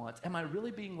God wants? Am I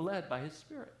really being led by His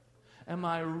Spirit? Am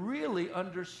I really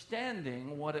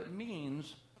understanding what it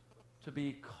means to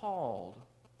be called?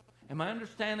 Am I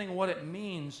understanding what it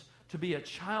means to be a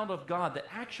child of God, that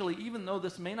actually, even though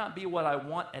this may not be what I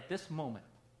want at this moment,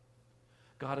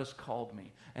 God has called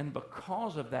me. And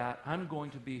because of that, I'm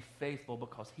going to be faithful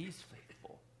because He's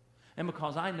faithful. And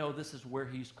because I know this is where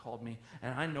He's called me,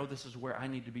 and I know this is where I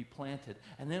need to be planted.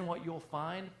 And then what you'll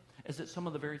find is that some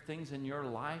of the very things in your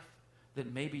life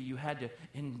that maybe you had to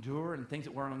endure and things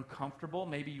that were uncomfortable,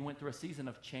 maybe you went through a season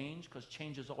of change, because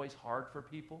change is always hard for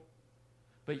people.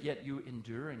 But yet you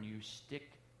endure and you stick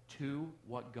to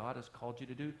what God has called you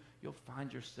to do, you'll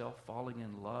find yourself falling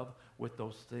in love with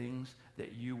those things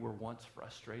that you were once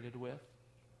frustrated with.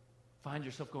 Find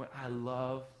yourself going, I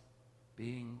love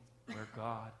being where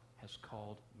God has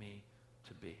called me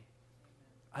to be.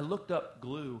 I looked up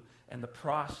glue and the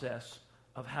process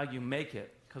of how you make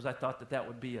it because I thought that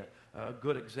would be a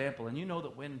good example. And you know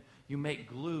that when you make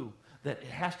glue, that it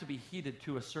has to be heated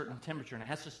to a certain temperature, and it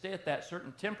has to stay at that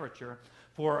certain temperature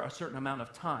for a certain amount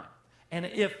of time. And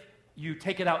if you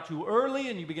take it out too early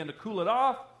and you begin to cool it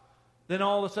off, then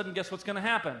all of a sudden, guess what's going to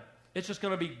happen? It's just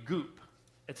going to be goop.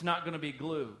 It's not going to be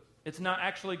glue. It's not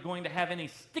actually going to have any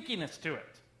stickiness to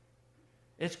it.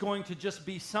 It's going to just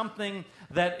be something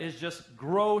that is just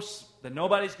gross, that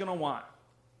nobody's going to want.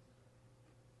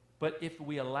 But if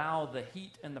we allow the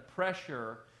heat and the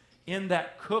pressure in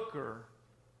that cooker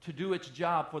to do its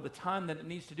job for the time that it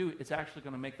needs to do, it's actually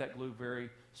going to make that glue very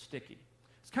sticky.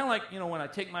 It's kind of like, when I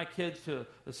take my kids to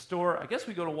the store, I guess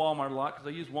we go to Walmart a lot because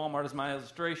I use Walmart as my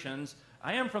illustrations.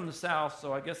 I am from the South,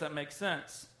 so I guess that makes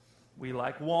sense. We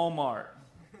like Walmart.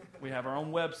 We have our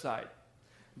own website.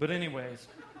 But anyways,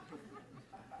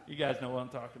 you guys know what I'm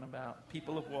talking about.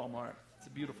 People of Walmart. It's a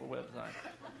beautiful website.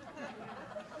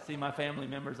 See my family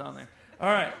members on there.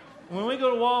 All right. When we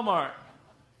go to Walmart,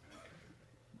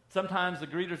 sometimes the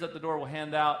greeters at the door will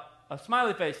hand out a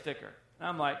smiley face sticker. And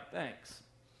I'm like, thanks.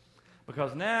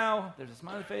 Because now there's a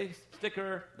smiley face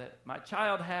sticker that my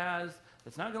child has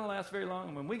that's not going to last very long.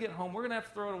 And when we get home, we're going to have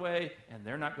to throw it away, and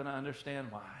they're not going to understand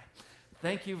why.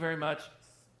 Thank you very much,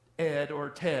 Ed or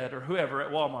Ted or whoever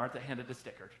at Walmart that handed the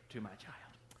sticker to my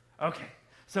child. Okay,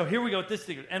 so here we go with this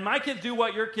sticker. And my kids do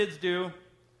what your kids do.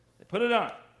 They put it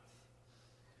on.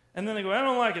 And then they go, I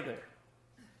don't like it there.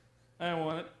 I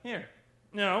want it here.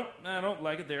 No, I don't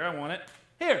like it there. I want it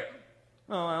here.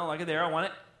 No, I don't like it there. I want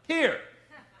it here.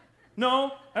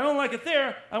 No, I don't like it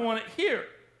there. I want it here.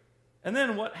 And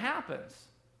then what happens?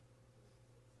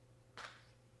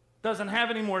 Doesn't have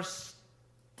any more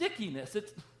stickiness.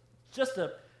 It's just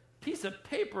a piece of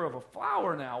paper of a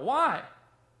flower now. Why?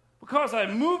 Because I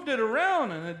moved it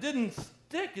around and it didn't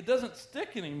stick. It doesn't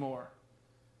stick anymore.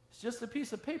 It's just a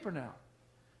piece of paper now.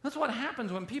 That's what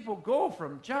happens when people go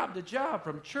from job to job,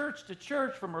 from church to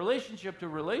church, from relationship to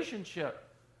relationship.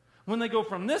 When they go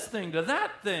from this thing to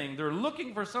that thing, they're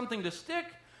looking for something to stick,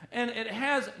 and it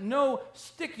has no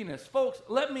stickiness. Folks,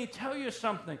 let me tell you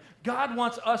something. God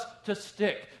wants us to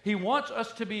stick. He wants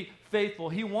us to be faithful.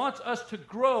 He wants us to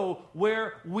grow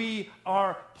where we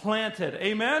are planted.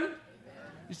 Amen? Amen.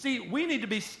 You see, we need to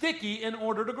be sticky in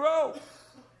order to grow.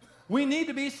 We need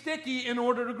to be sticky in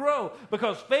order to grow,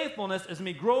 because faithfulness is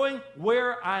me growing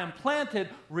where I am planted,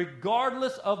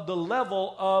 regardless of the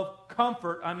level of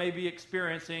comfort I may be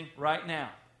experiencing right now.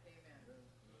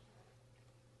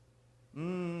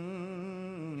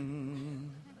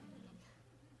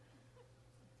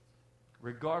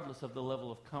 Regardless of the level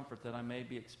of comfort that I may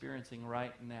be experiencing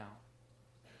right now,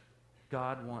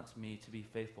 God wants me to be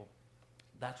faithful.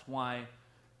 That's why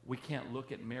we can't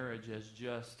look at marriage as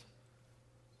just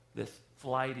this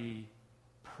flighty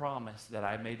promise that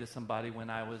I made to somebody when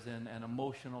I was in an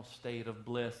emotional state of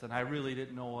bliss and I really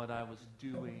didn't know what I was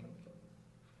doing.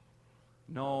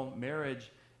 No,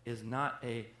 marriage is not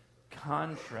a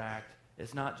contract.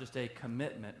 It's not just a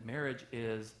commitment. Marriage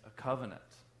is a covenant.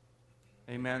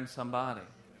 Amen, somebody?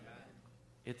 Amen.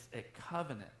 It's a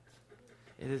covenant.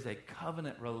 It is a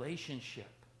covenant relationship.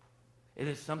 It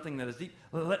is something that is deep.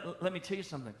 Let me tell you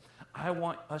something. I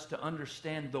want us to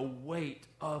understand the weight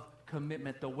of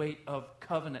commitment, the weight of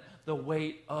covenant, the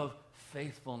weight of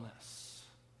faithfulness.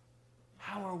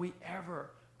 How are we ever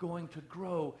going to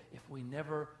grow if we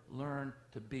never learn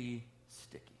to be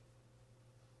sticky?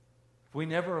 If we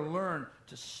never learn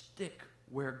to stick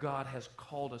where God has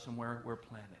called us and where we're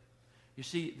planted. You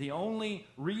see, the only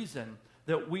reason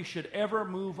that we should ever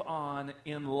move on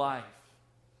in life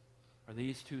are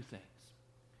these two things.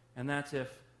 And that's if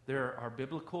there are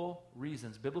biblical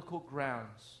reasons, biblical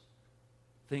grounds,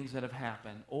 things that have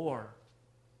happened, or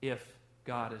if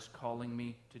God is calling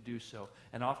me to do so.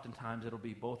 And oftentimes it'll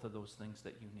be both of those things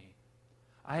that you need.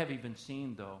 I have even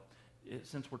seen, though,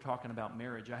 since we're talking about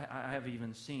marriage, I have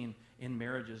even seen in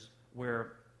marriages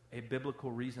where a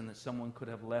biblical reason that someone could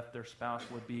have left their spouse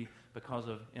would be because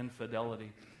of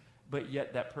infidelity. But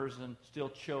yet that person still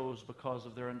chose, because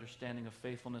of their understanding of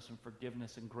faithfulness and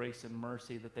forgiveness and grace and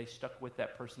mercy, that they stuck with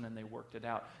that person and they worked it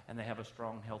out. And they have a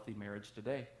strong, healthy marriage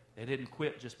today. They didn't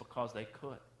quit just because they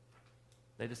could.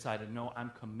 They decided, no,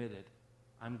 I'm committed.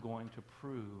 I'm going to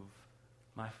prove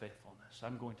my faithfulness.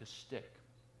 I'm going to stick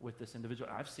with this individual.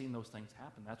 I've seen those things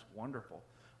happen. That's wonderful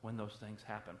when those things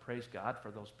happen. Praise God for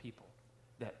those people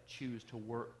that choose to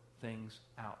work things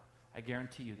out. I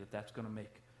guarantee you that that's going to make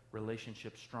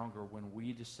relationships stronger when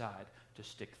we decide to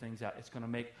stick things out. It's going to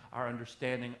make our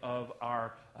understanding of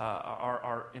our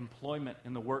employment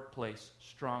in the workplace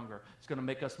stronger. It's going to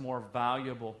make us more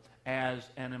valuable as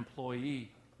an employee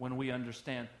when we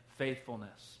understand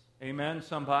faithfulness. Amen,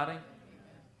 somebody? Amen.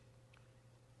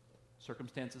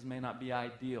 Circumstances may not be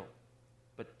ideal,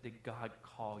 but did God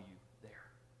call you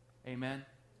there? Amen?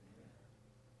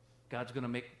 God's going to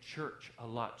make church a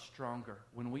lot stronger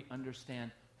when we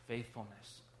understand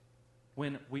faithfulness.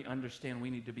 When we understand we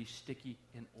need to be sticky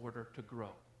in order to grow.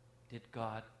 Did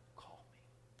God call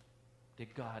me?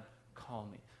 Did God call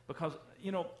me? Because,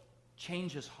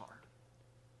 change is hard.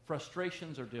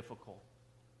 Frustrations are difficult.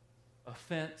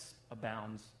 Offense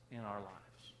abounds in our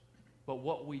lives. But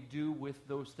what we do with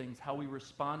those things, how we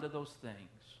respond to those things,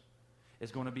 is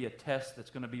going to be a test that's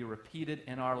going to be repeated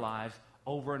in our lives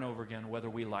over and over again, whether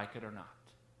we like it or not.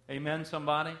 Amen,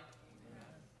 somebody? Amen.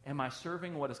 Am I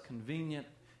serving what is convenient?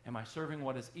 Am I serving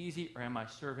what is easy, or am I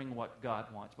serving what God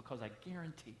wants? Because I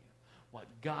guarantee you, what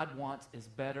God wants is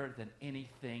better than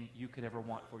anything you could ever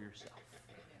want for yourself.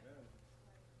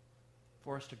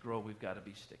 For us to grow, we've got to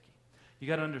be sticky. You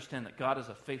got to understand that God is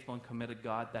a faithful and committed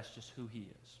God. That's just who He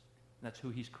is. That's who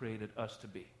He's created us to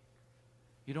be.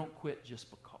 You don't quit just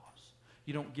because.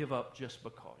 You don't give up just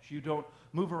because. You don't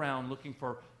move around looking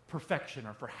for perfection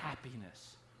or for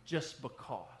happiness just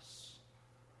because.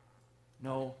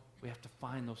 No, we have to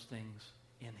find those things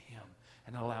in Him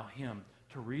and allow Him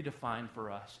to redefine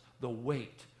for us the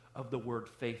weight of the word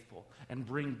faithful and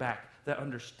bring back that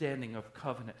understanding of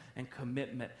covenant and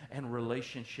commitment and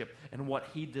relationship and what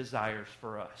He desires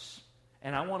for us.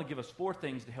 And I want to give us 4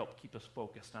 things to help keep us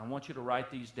focused. And I want you to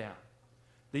write these down.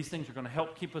 These things are going to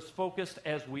help keep us focused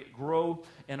as we grow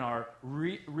in our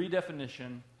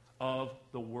redefinition of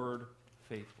the word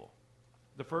faithful.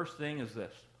 The first thing is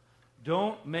this.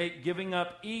 Don't make giving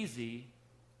up easy,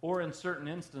 or in certain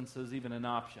instances, even an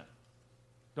option.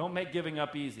 Don't make giving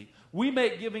up easy. We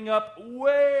make giving up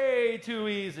way too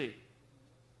easy.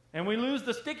 And we lose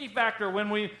the sticky factor when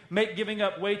we make giving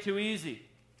up way too easy.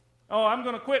 Oh, I'm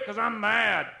going to quit because I'm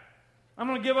mad. I'm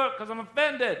going to give up because I'm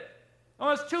offended. Oh,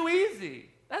 it's too easy.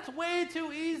 That's way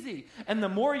too easy. And the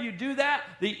more you do that,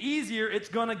 the easier it's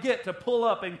going to get to pull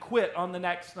up and quit on the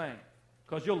next thing.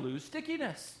 Because you'll lose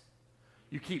stickiness.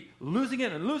 You keep losing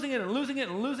it and losing it and losing it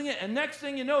and losing it. And next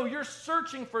thing you know, you're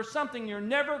searching for something you're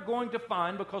never going to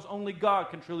find because only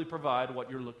God can truly provide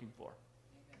what you're looking for.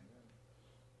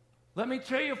 Let me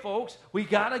tell you, folks, we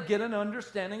got to get an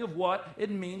understanding of what it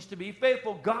means to be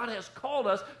faithful. God has called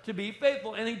us to be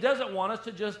faithful, and He doesn't want us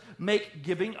to just make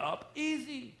giving up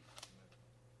easy.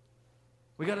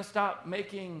 We got to stop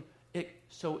making it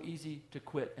so easy to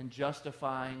quit and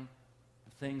justifying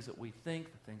the things that we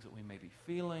think, the things that we may be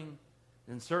feeling.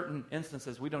 In certain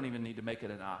instances, we don't even need to make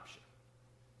it an option.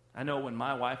 I know when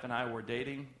my wife and I were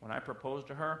dating, when I proposed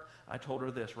to her, I told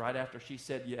her this right after she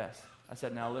said yes. I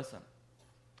said, now listen.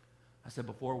 I said,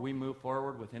 before we move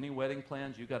forward with any wedding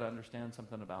plans, you got to understand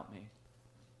something about me.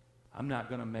 I'm not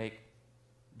going to make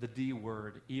the D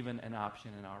word even an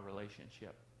option in our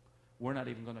relationship. We're not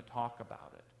even going to talk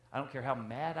about it. I don't care how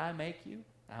mad I make you.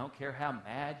 I don't care how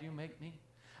mad you make me.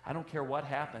 I don't care what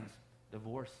happens.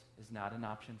 Divorce is not an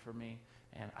option for me,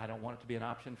 and I don't want it to be an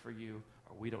option for you,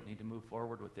 or we don't need to move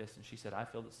forward with this. And she said, I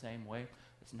feel the same way.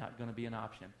 It's not going to be an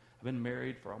option. I've been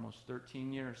married for almost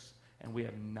 13 years, and we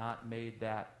have not made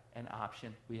that an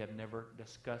option. We have never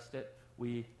discussed it.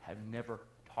 We have never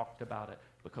talked about it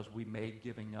because we made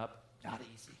giving up not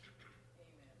easy.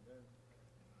 Amen.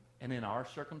 And in our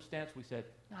circumstance, we said,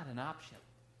 not an option.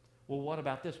 Well, what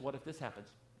about this? What if this happens?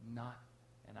 Not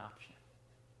an option.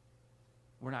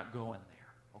 We're not going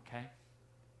there, okay?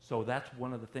 So that's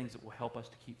one of the things that will help us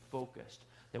to keep focused,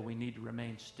 that we need to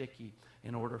remain sticky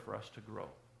in order for us to grow.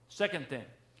 Second thing,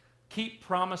 keep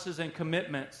promises and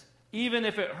commitments, even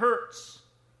if it hurts.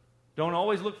 Don't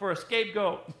always look for a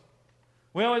scapegoat.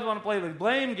 We always want to play the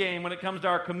blame game when it comes to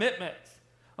our commitments.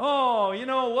 Oh, you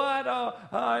know what?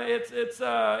 It's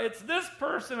this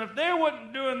person. If they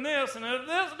weren't doing this, and if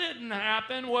this didn't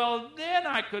happen, well, then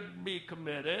I could be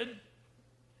committed.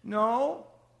 No.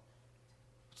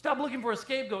 Stop looking for a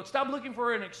scapegoat. Stop looking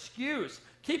for an excuse.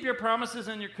 Keep your promises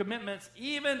and your commitments,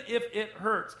 even if it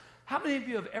hurts. How many of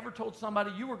you have ever told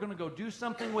somebody you were going to go do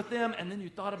something with them, and then you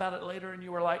thought about it later, and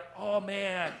you were like, oh,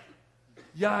 man,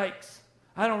 yikes.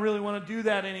 I don't really want to do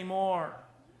that anymore.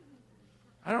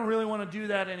 I don't really want to do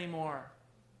that anymore.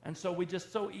 And so we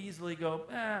just so easily go,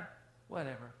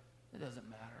 whatever. It doesn't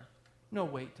matter. No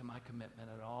weight to my commitment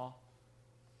at all.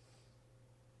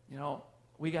 You know,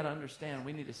 we got to understand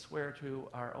we need to swear to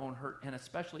our own hurt, and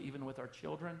especially even with our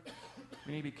children.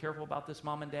 We need to be careful about this,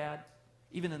 Mom and Dad,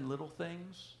 even in little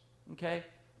things, okay?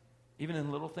 Even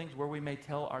in little things where we may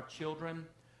tell our children,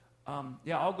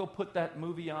 I'll go put that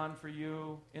movie on for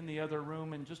you in the other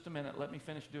room in just a minute. Let me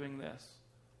finish doing this.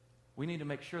 We need to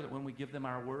make sure that when we give them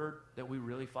our word, that we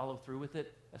really follow through with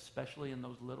it, especially in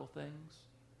those little things,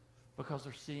 because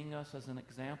they're seeing us as an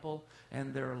example,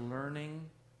 and they're learning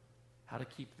how to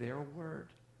keep their word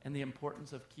and the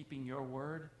importance of keeping your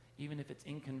word, even if it's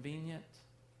inconvenient.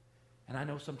 And I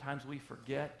know sometimes we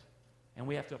forget, and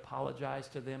we have to apologize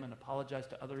to them and apologize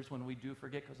to others when we do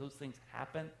forget, because those things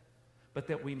happen, but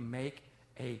that we make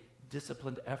a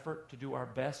disciplined effort to do our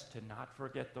best to not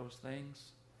forget those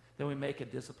things. Then we make a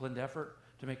disciplined effort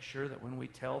to make sure that when we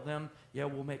tell them,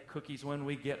 we'll make cookies when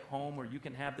we get home, or you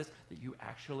can have this, that you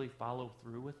actually follow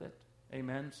through with it.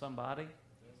 Amen, somebody? Amen.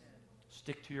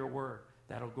 Stick to your word.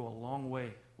 That'll go a long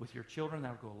way with your children.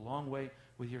 That'll go a long way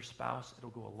with your spouse.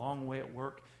 It'll go a long way at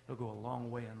work. It'll go a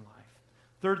long way in life.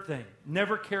 Third thing,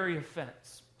 never carry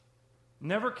offense.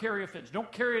 Never carry offense.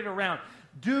 Don't carry it around.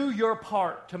 Do your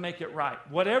part to make it right.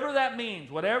 Whatever that means,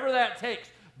 whatever that takes,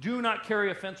 do not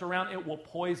carry offense around. It will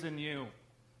poison you.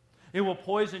 It will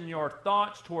poison your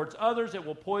thoughts towards others. It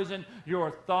will poison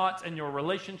your thoughts and your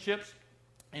relationships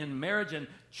in marriage and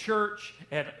church,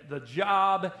 at the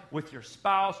job, with your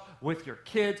spouse, with your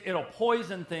kids. It'll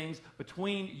poison things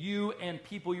between you and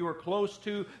people you are close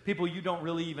to, people you don't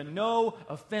really even know.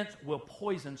 Offense will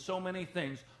poison so many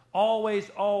things. Always,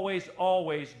 always,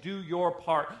 always do your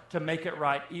part to make it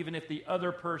right, even if the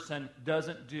other person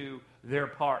doesn't do their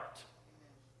part.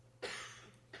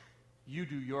 You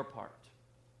do your part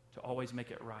to always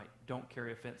make it right. Don't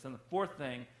carry offense. And the fourth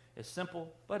thing is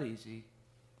simple but easy,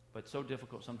 but so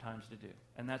difficult sometimes to do,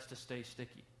 and that's to stay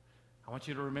sticky. I want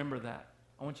you to remember that.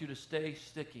 I want you to stay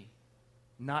sticky,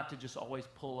 not to just always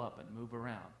pull up and move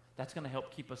around. That's going to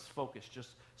help keep us focused.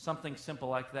 Just something simple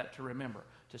like that to remember,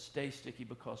 to stay sticky,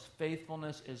 because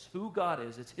faithfulness is who God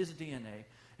is. It's His DNA,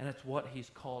 and it's what He's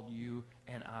called you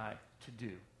and I to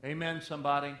do. Amen,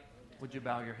 somebody? Would you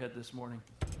bow your head this morning?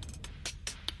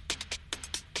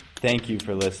 Thank you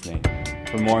for listening.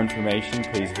 For more information,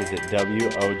 please visit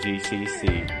WOGCC.com.